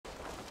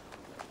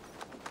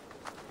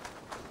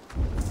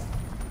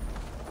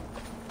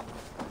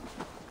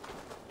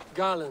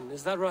Garland,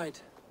 is that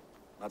right?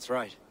 That's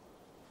right.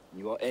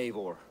 You are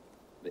Eivor,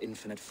 the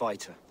infinite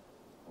fighter,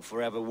 or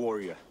forever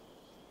warrior.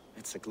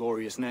 It's a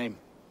glorious name.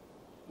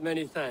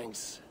 Many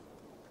thanks.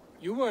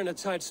 You were in a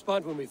tight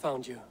spot when we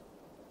found you.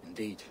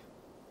 Indeed.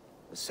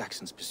 The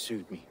Saxons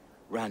pursued me,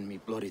 ran me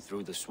bloody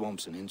through the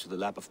swamps and into the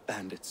lap of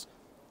bandits.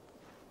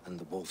 And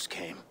the wolves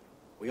came.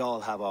 We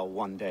all have our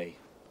one day.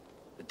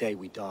 The day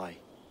we die.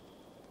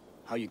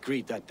 How you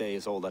greet that day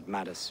is all that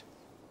matters.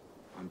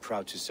 I'm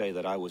proud to say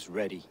that I was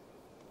ready.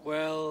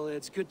 Well,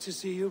 it's good to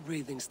see you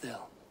breathing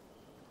still.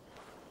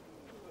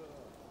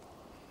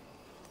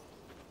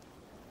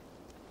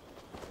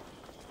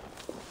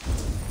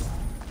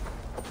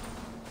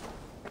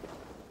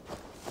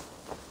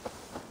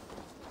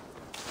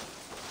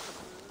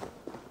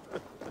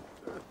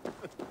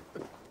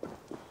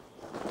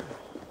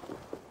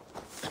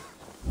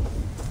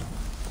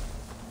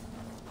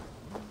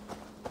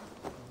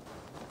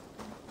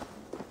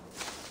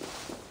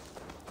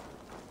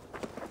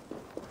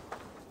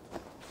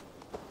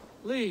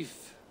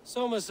 Leif,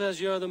 Soma says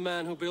you're the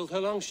man who built her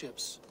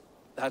longships.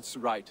 That's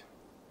right.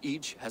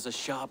 Each has a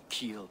sharp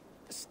keel,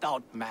 a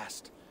stout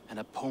mast, and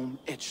a poem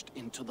etched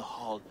into the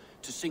hull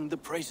to sing the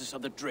praises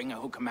of the dringer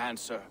who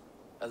commands her.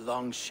 A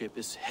longship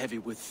is heavy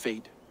with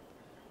fate.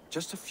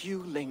 Just a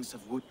few lengths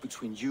of wood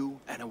between you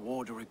and a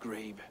watery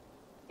grave.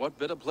 What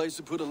better place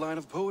to put a line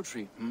of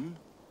poetry, hmm?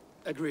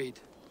 Agreed.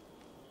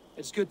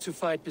 It's good to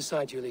fight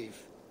beside you,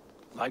 Leif.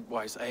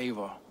 Likewise,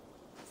 Eivor.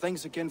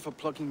 Thanks again for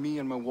plucking me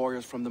and my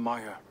warriors from the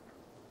mire.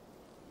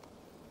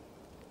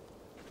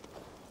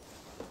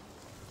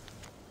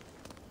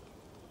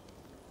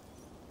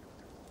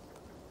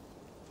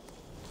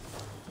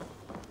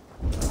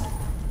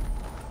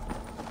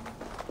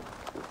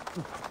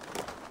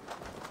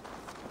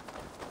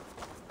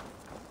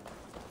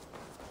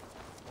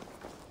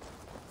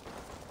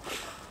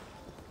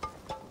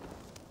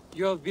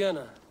 You're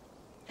Vienna.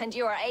 And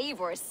you are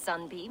Eivor's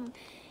sunbeam.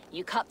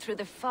 You cut through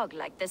the fog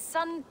like the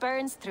sun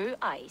burns through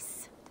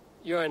ice.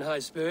 You're in high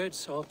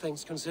spirits, all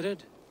things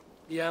considered.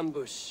 The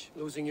ambush,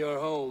 losing your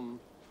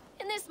home.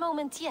 In this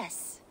moment,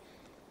 yes.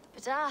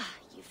 But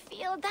you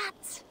feel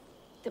that?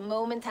 The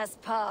moment has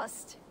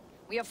passed.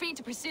 We are free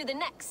to pursue the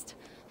next.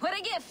 What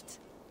a gift!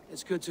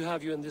 It's good to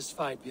have you in this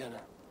fight, Vienna.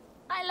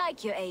 I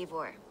like you,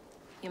 Eivor.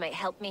 You may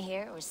help me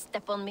here or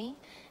step on me,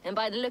 and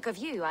by the look of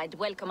you, I'd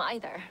welcome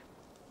either.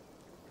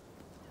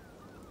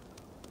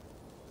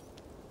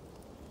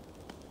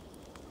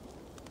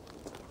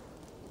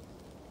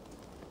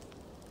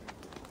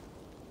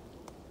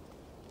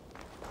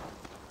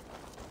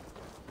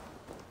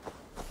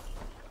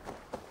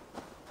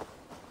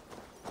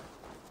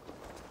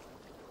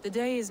 The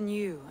day is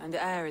new, and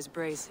the air is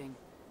bracing.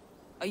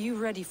 Are you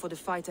ready for the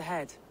fight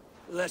ahead?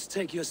 Let's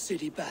take your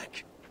city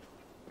back.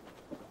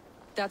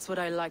 That's what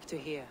I like to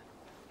hear.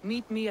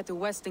 Meet me at the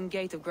western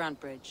gate of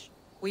Grantebridge.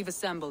 We've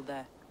assembled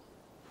there.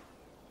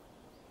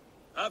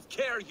 Have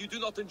care you do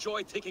not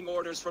enjoy taking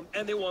orders from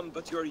anyone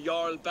but your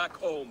Jarl back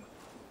home.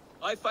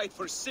 I fight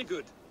for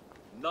Sigurd,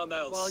 none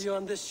else. While you're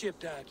on this ship,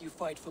 Dag, you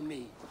fight for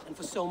me, and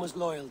for Soma's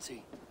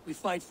loyalty. We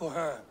fight for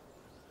her.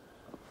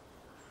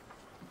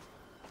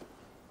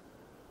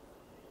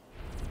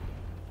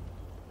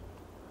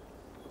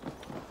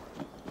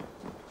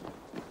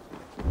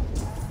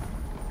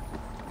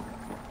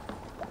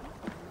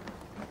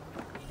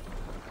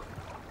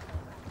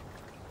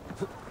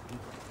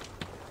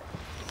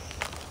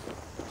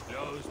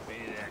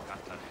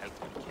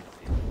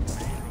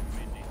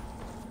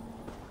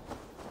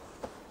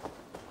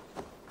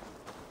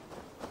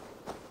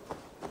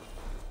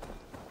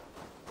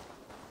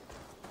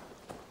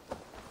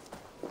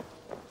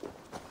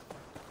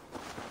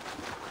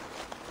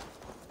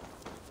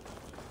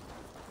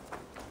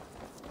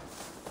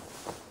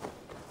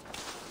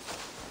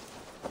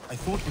 I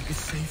thought we'd be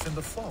safe in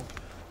the fog,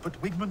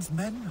 but Wigmund's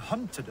men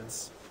hunted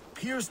us,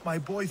 pierced my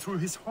boy through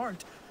his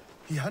heart.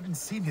 He hadn't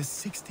seen his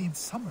 16th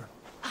summer.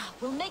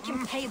 We'll make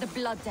him pay the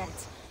blood debt.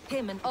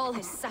 Him and all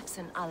his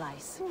Saxon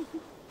allies.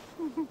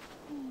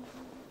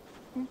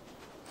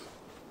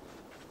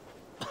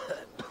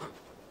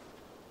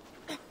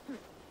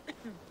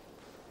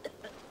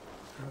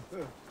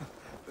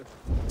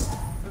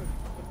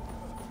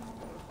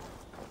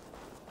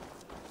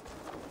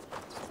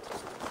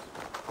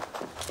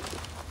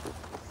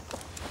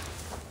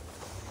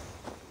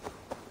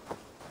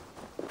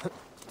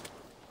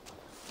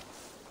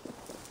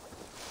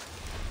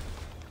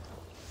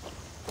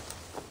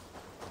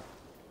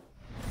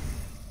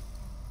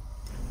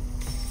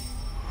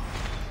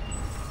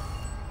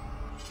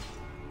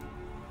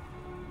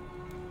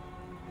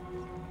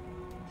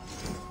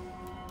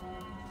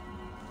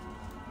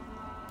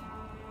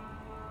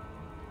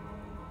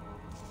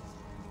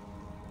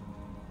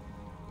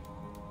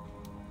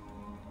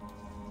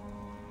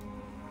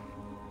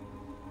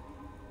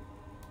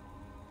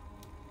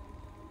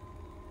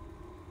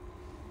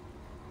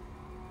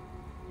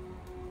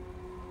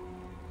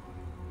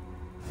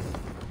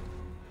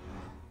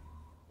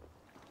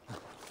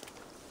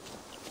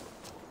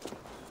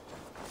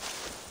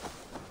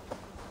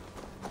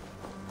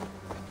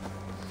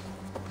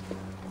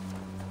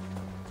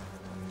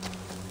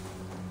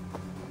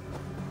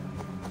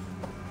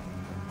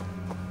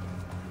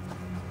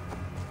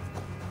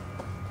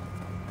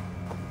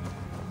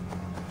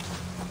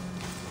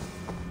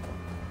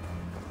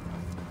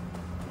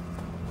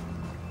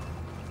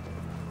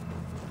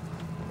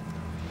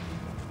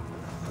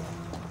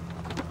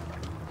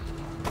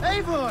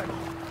 Eivor!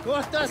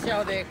 Kohtas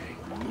jau dek.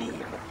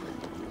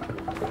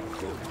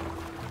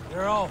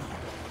 You're off.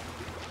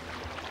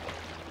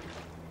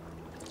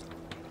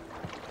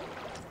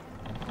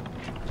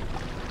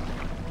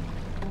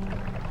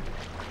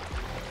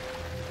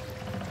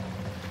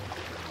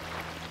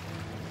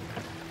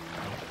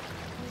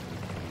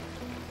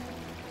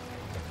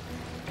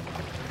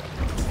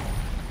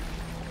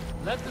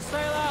 Let the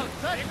sail out!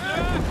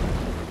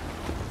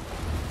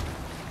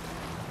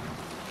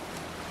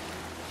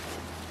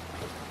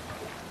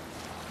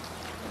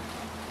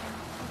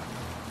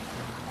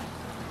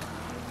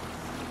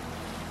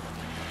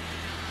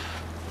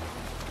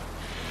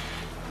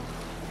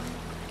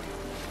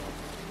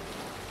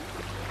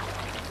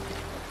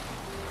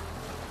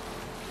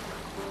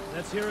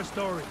 Let's hear a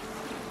story.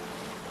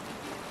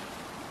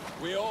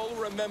 We all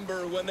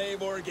remember when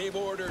Eivor gave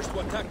orders to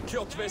attack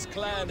Kjotve's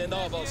clan in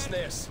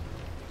Avaldsnes.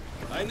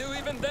 I knew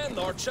even then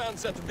our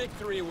chance at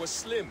victory was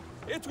slim.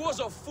 It was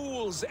a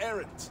fool's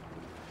errand.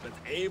 But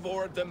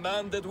Eivor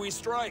demanded we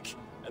strike,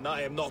 and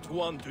I am not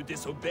one to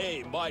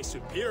disobey my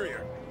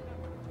superior.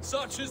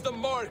 Such is the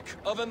mark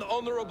of an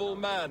honorable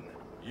man.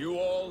 You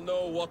all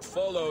know what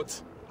followed.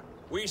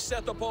 We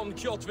set upon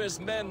Kjotve's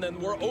men and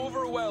were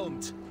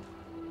overwhelmed.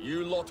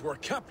 You lot were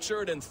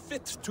captured and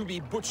fit to be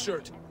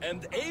butchered,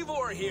 and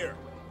Eivor here,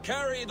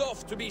 carried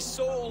off to be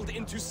sold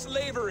into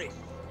slavery.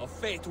 A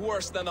fate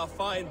worse than a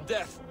fine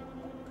death.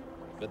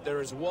 But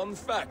there is one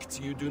fact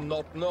you do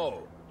not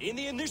know. In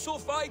the initial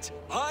fight,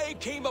 I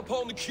came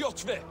upon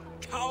Kjotve,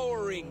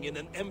 cowering in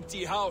an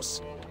empty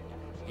house.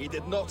 He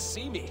did not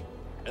see me,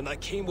 and I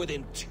came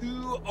within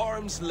 2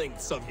 arms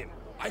lengths of him.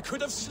 I could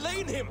have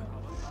slain him!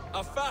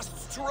 A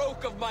fast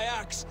stroke of my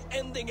axe,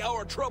 ending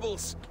our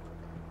troubles.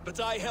 But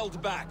I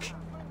held back.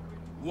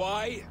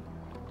 Why?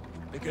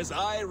 Because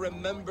I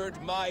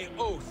remembered my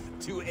oath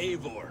to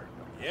Eivor.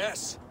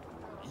 Yes.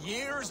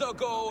 Years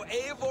ago,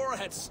 Eivor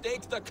had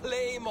staked a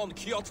claim on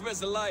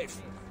Kjotve's life.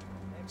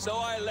 So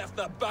I left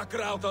the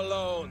Backrout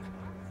alone.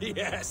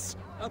 Yes.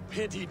 A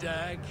pity,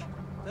 Dag.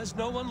 There's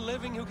no one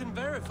living who can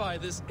verify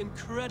this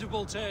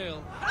incredible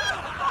tale.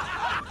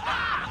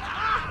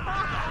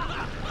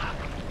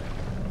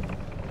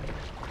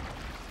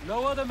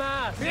 No other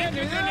mass!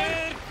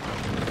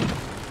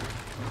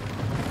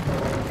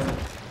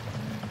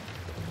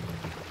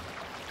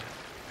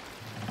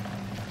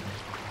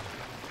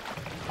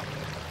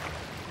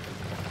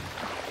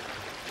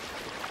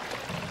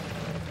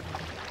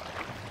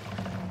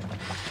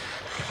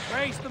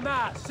 Raise the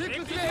mass! Two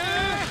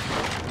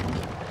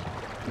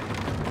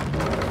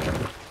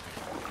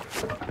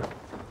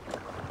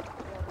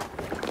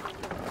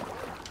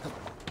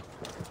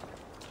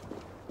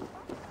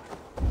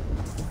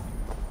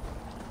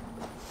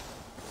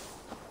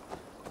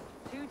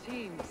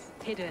teams,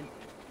 hidden.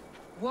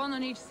 One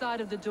on each side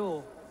of the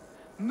door.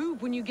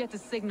 Move when you get the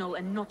signal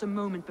and not a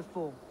moment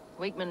before.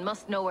 Wigman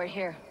must know we're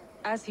here.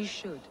 As he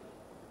should.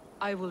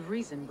 I will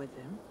reason with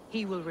him.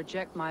 He will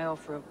reject my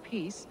offer of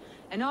peace,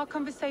 and our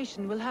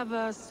conversation will have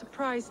a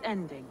surprise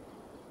ending.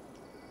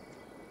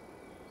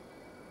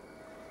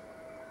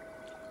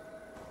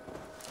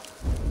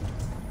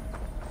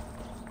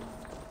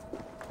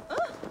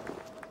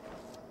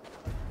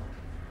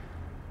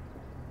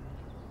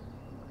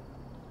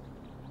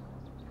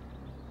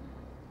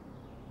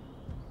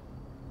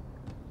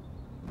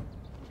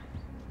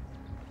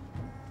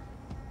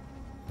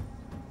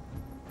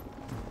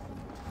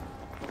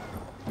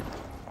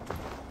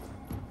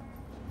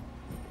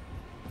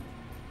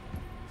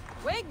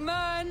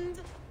 Wigmund!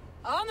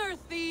 Honor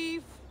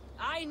thief!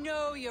 I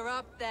know you're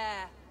up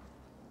there.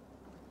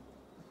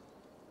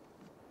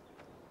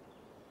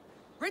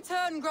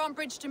 Return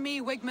Grantebridge to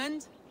me,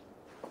 Wigmund.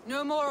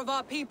 No more of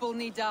our people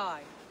need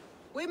die.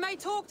 We may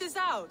talk this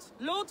out,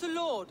 lord to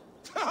lord.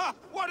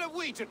 What are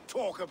we to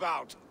talk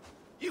about?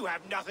 You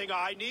have nothing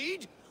I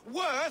need.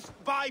 Worth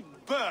by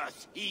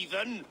birth,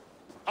 heathen.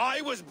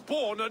 I was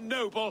born a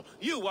noble.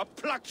 You were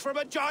plucked from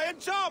a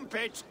giant's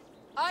armpit.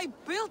 I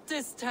built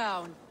this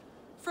town.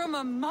 From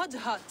a mud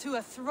hut to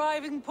a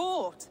thriving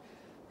port.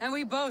 And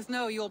we both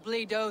know you'll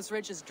bleed those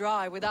riches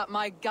dry without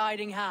my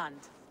guiding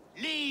hand.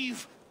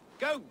 Leave!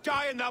 Go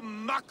die in the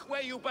muck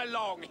where you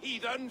belong,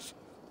 heathens!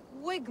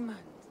 Wigmund,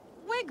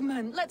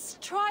 Wigmund, let's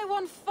try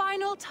one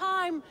final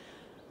time.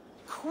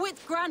 Quit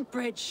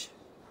Grantebridge.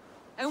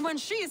 And when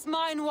she is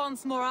mine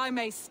once more, I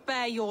may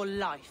spare your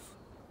life.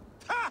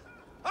 Ha!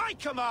 I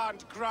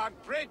command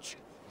Grantebridge.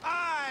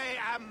 I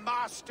am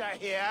master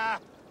here.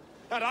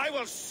 And I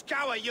will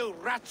scour you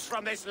rats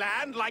from this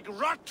land like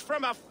rot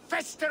from a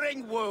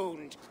festering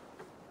wound.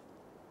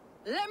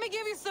 Let me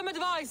give you some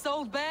advice,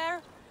 old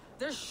bear.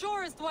 The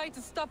surest way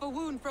to stop a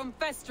wound from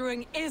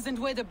festering isn't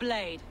with a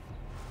blade.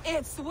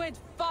 It's with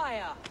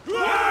fire.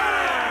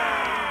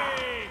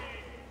 Hooray!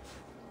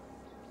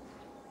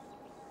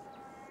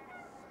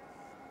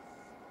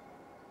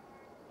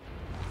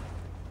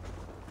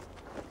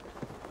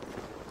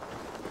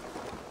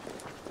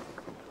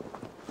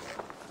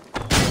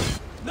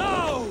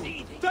 No!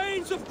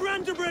 Thanes of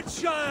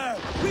Grantebridgeshire!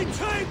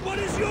 Retake what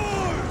is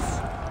yours!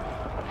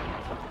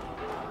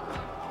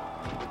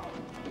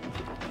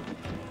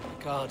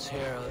 God's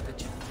herald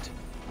adjunct.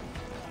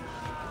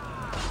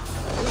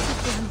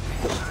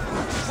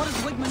 What has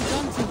Wigman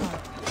done to her?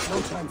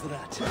 No time for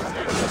that.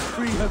 Let's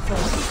free her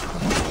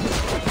first.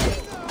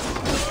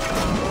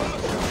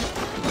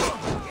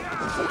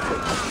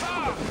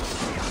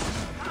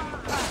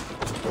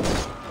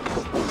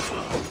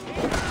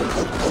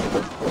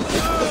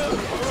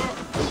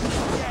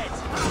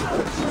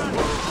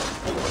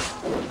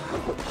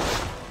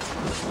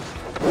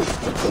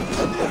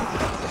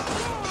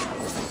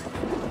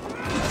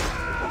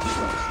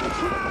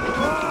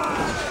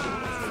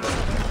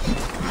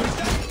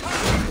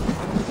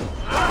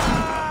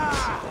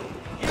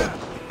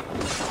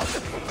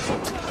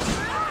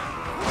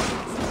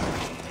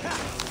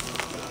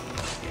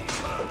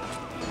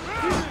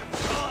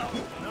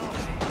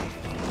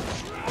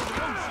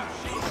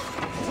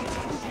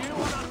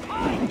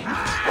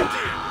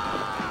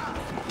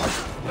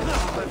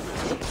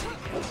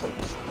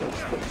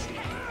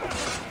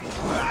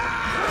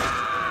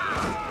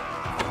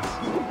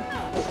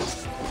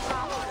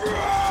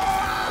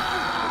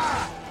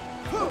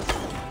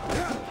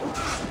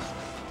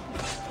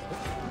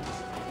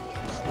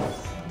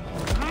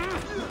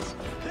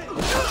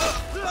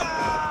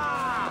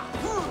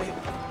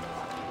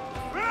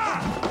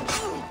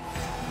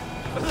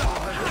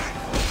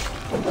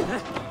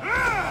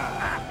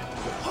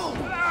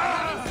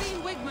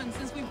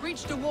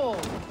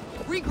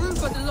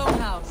 Regroup at the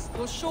Longhouse.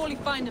 We'll surely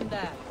find him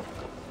there.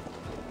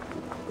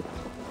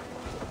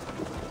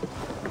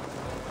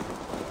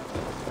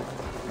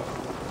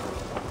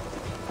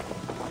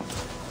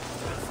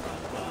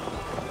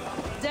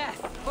 Death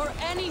for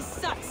any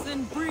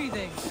Saxon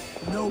breathing.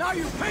 No. Now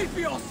you pay for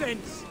your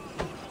sins!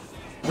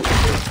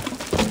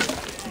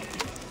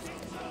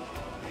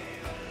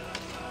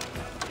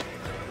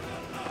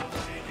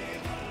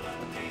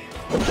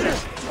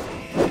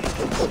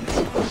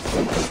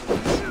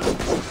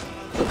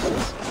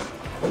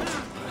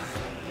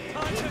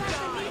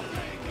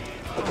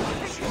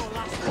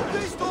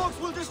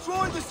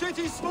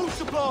 City's smoke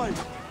supply!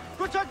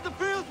 Protect the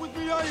field with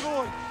me,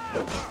 Ivor!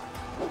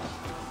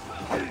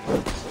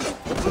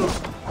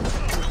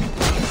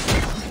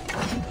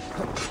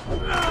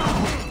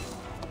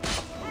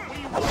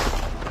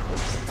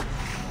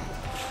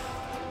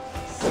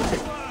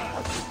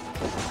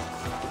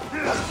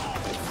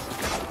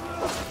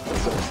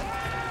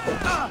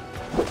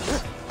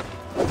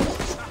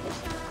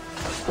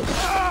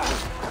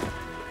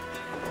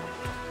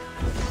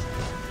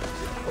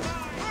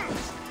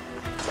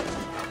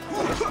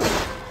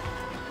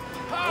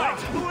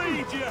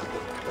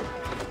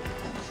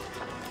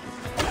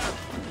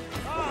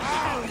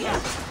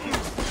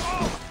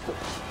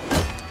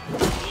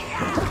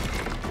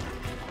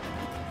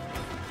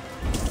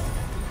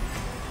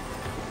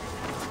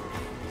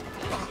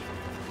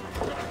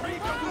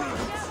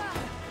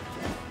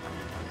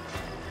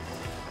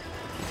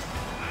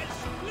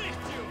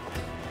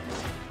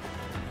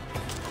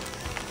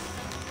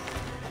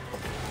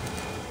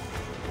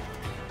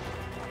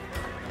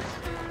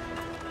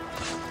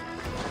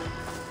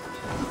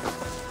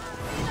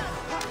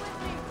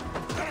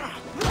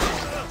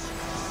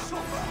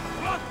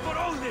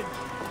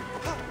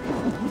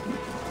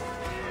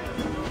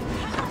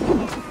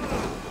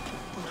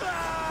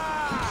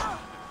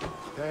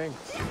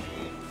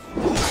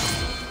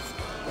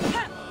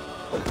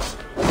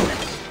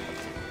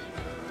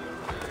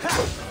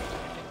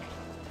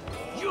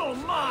 You're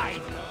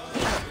mine!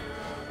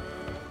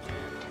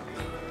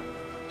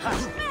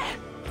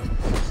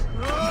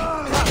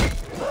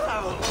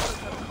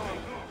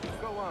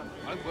 Go on.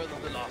 I'll weather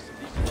the last of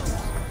these months.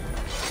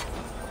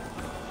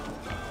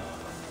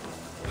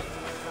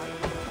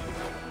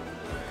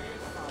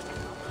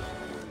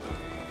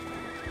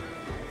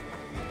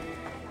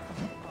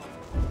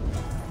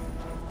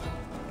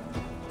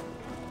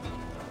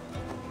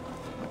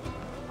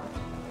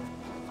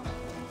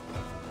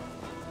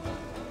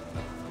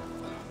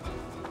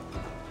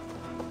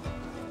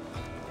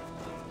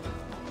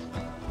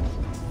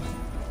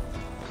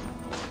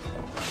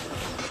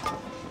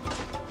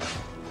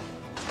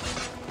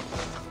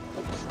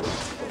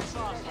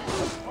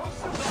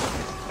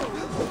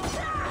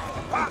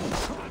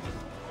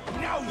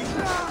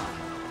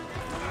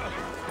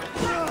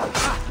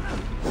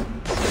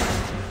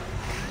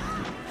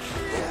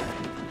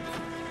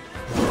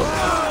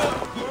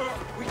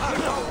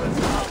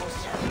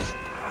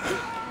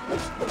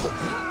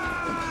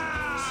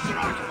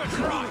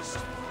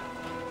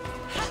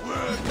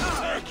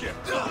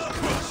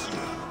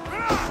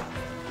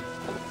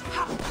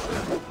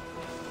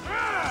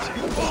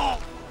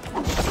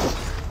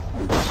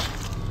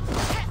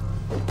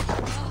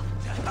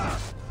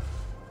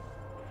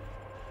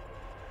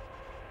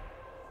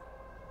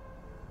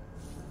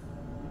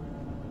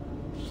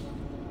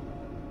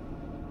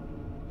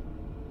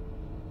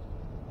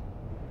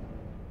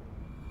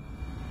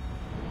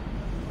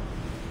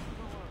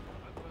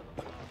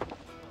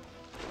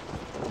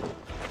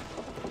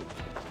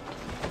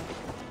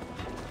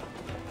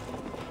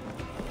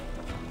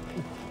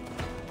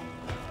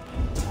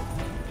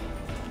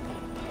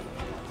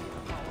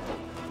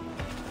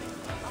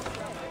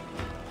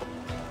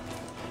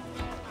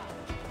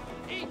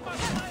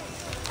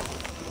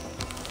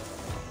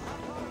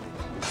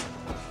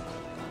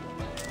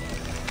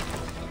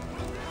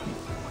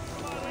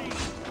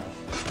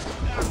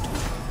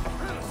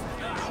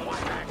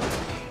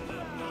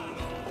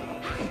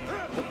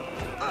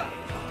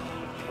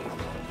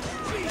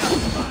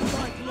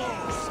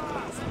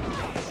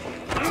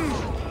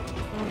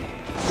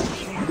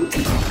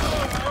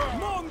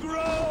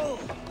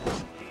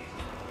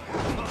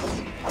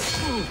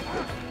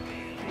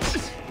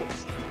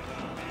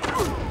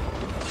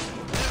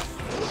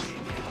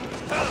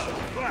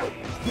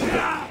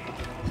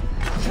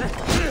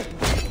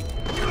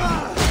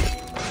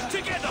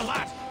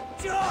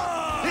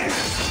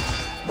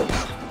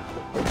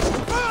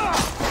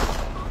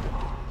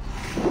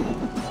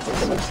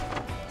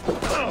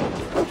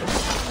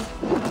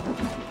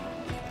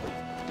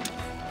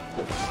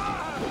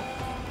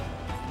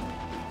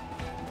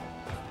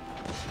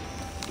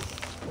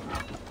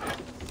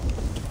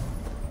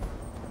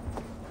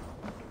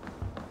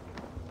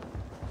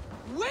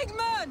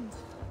 Wigmund!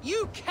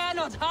 You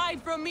cannot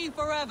hide from me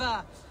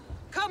forever!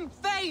 Come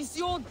face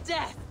your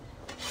death!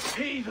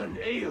 Heathen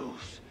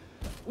eels!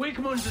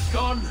 Wigmund is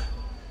gone!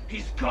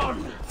 He's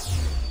gone!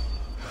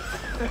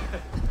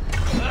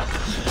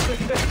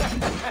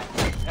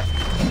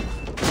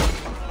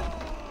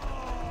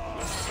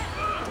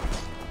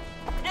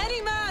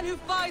 Any man who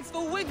fights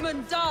for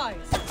Wigmund dies!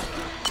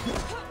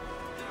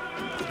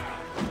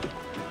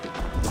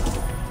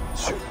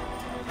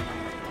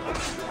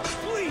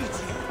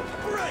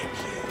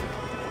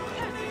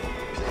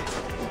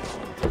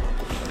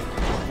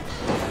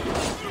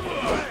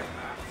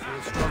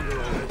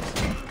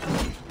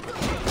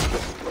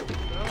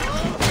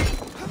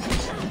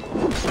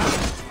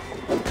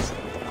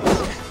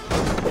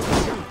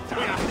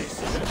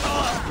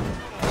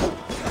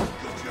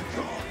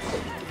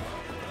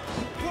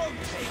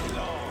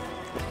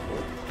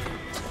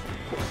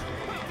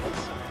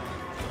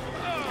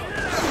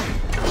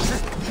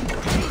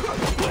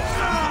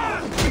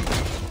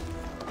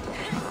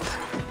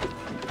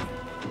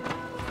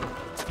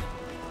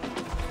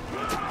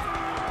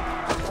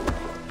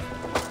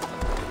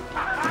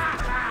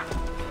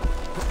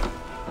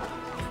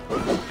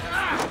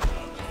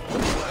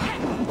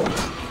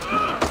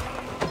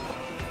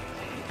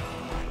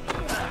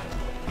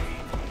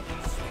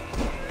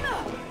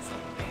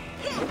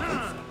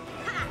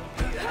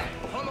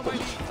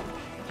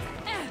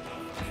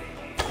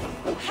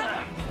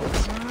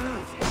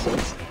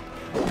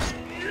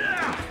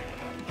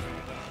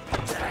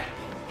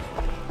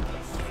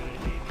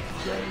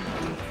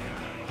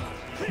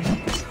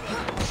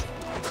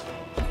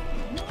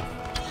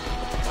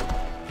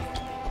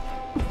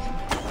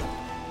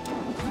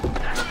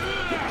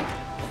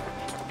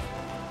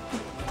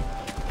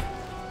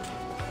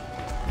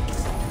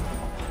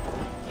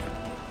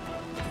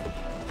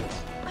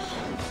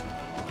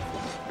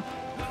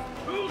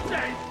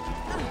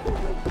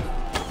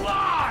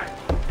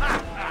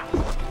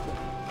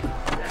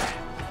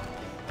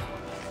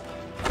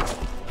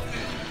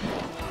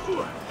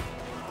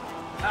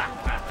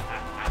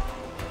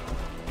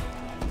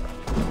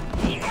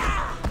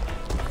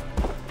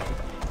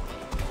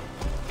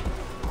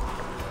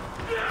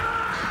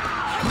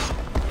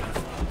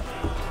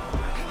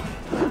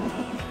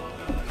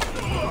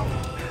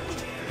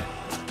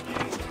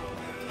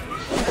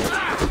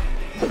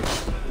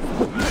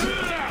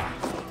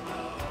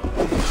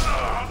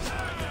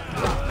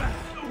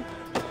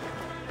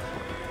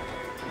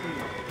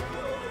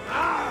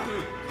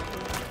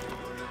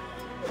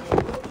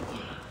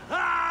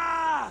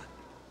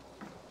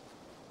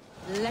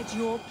 Let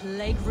your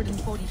plague-ridden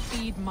body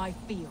feed my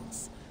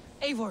fields.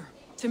 Eivor,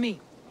 to me.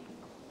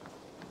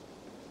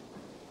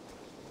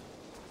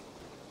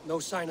 No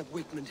sign of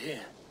Wigmund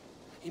here.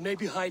 He may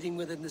be hiding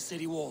within the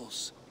city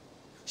walls.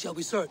 Shall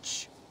we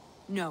search?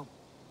 No.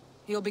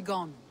 He'll be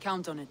gone.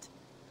 Count on it.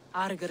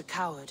 Arger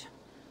coward.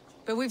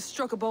 But we've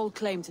struck a bold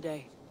claim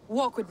today.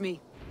 Walk with me.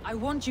 I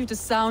want you to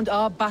sound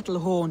our battle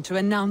horn to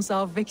announce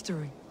our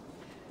victory.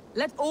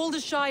 Let all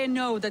the Shire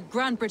know that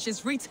Grantebridge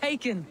is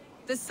retaken.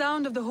 The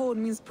sound of the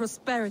horn means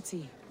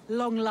prosperity,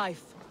 long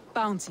life,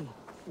 bounty.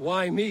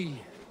 Why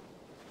me?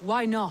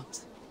 Why not?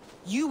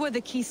 You were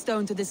the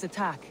keystone to this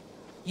attack.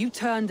 You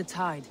turned the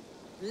tide.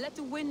 Let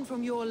the wind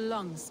from your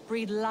lungs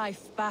breathe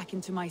life back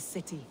into my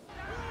city.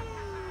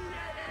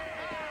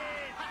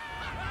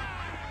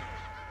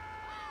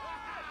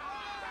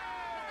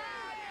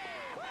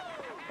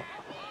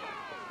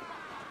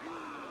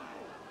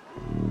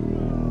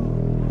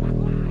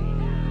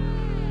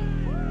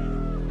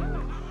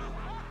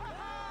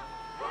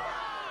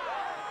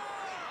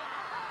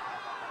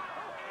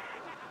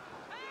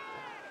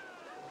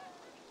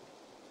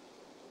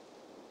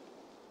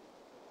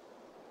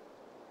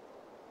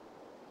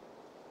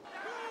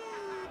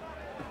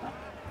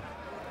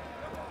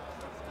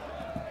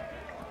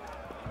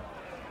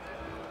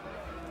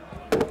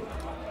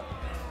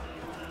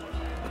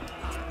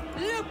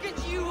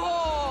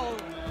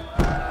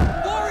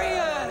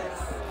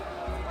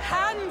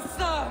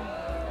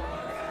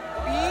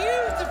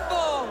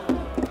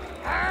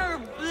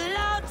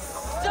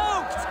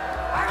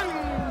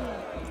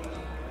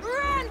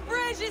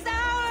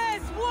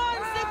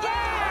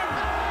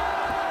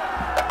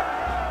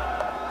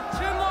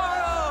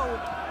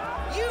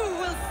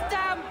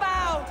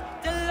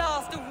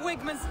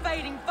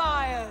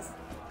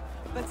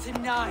 But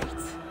tonight,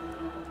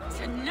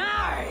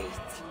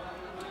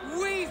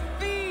 we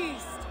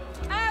feast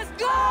as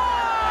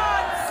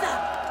gods!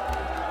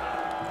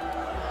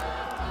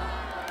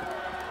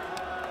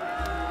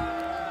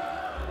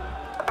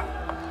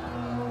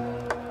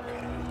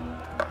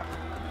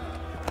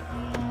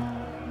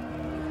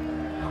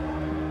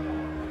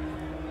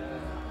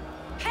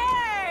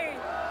 Hey!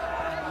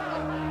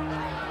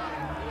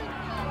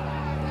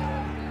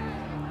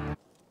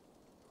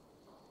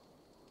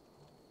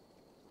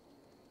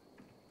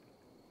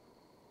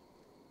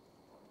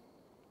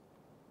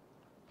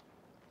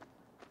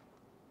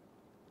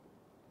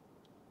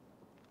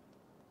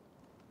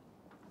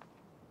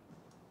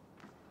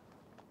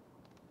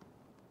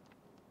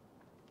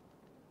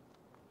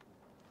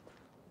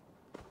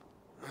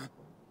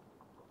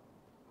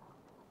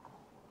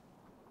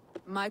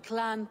 My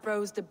clan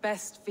throws the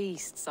best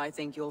feasts, I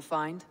think you'll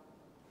find.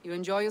 You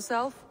enjoy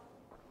yourself?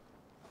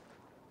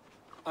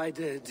 I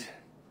did.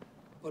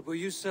 But were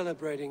you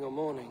celebrating or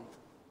mourning?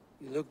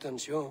 You looked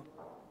unsure.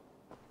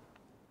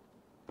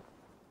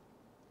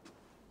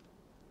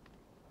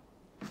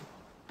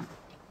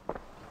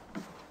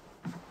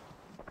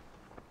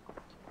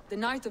 The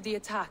night of the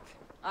attack,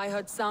 I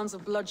heard sounds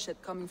of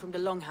bloodshed coming from the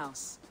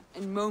Longhouse.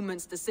 In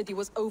moments, the city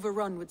was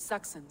overrun with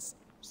Saxons,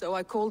 so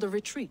I called a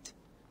retreat.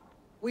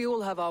 We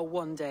all have our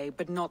one day,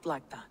 but not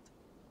like that.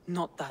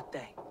 Not that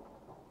day.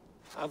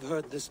 I've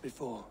heard this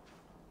before.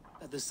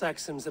 That the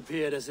Saxons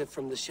appeared as if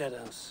from the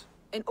shadows.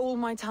 In all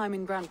my time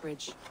in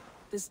Grantebridge,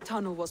 this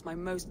tunnel was my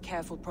most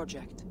careful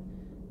project.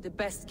 The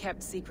best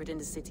kept secret in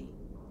the city.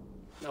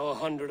 Now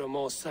 100 or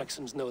more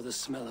Saxons know the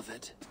smell of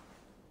it.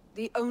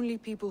 The only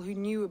people who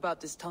knew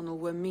about this tunnel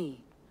were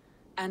me,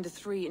 and the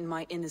 3 in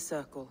my inner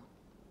circle.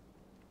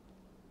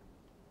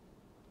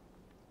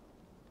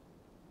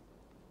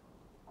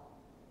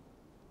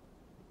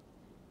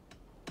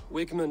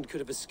 Wigmund could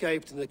have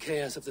escaped in the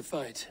chaos of the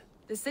fight.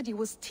 The city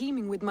was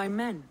teeming with my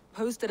men,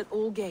 posted at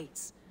all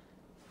gates.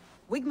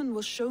 Wigmund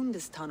was shown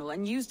this tunnel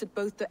and used it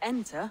both to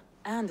enter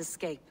and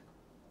escape.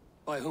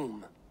 By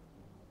whom?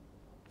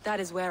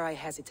 That is where I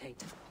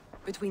hesitate.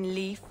 Between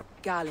Leif,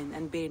 Galin,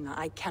 and Birna,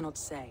 I cannot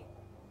say.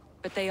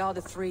 But they are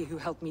the 3 who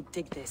helped me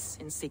dig this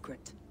in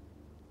secret.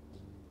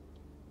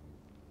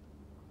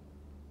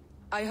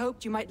 I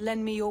hoped you might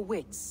lend me your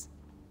wits.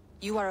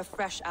 You are a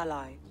fresh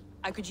ally.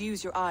 I could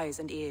use your eyes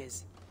and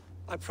ears.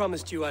 I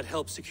promised you I'd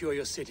help secure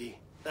your city.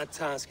 That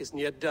task isn't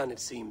yet done, it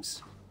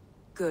seems.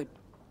 Good.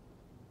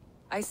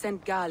 I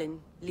sent Galin,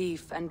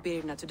 Leif, and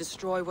Birna to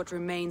destroy what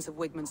remains of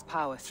Wigmund's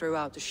power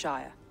throughout the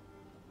Shire.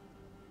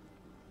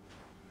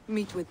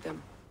 Meet with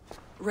them.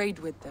 Raid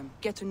with them.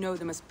 Get to know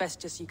them as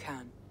best as you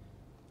can.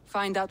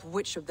 Find out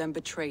which of them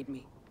betrayed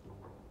me.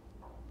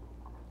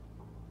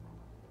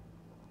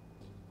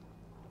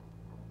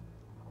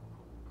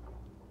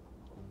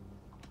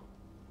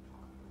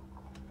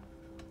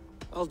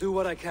 I'll do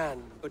what I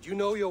can, but you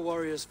know your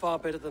warriors far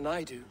better than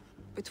I do.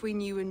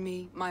 Between you and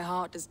me, my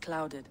heart is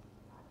clouded.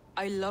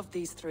 I love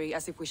these 3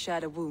 as if we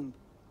shared a womb.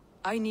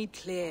 I need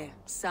clear,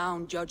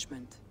 sound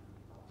judgment.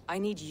 I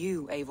need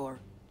you, Eivor.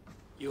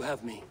 You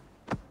have me.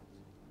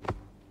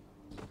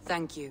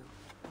 Thank you.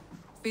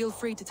 Feel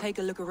free to take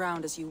a look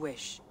around as you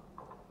wish.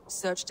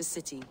 Search the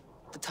city,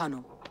 the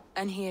tunnel,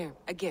 and here,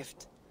 a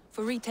gift,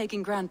 for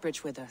retaking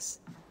Grantebridge with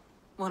us.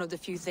 One of the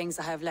few things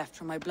I have left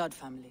from my blood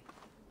family.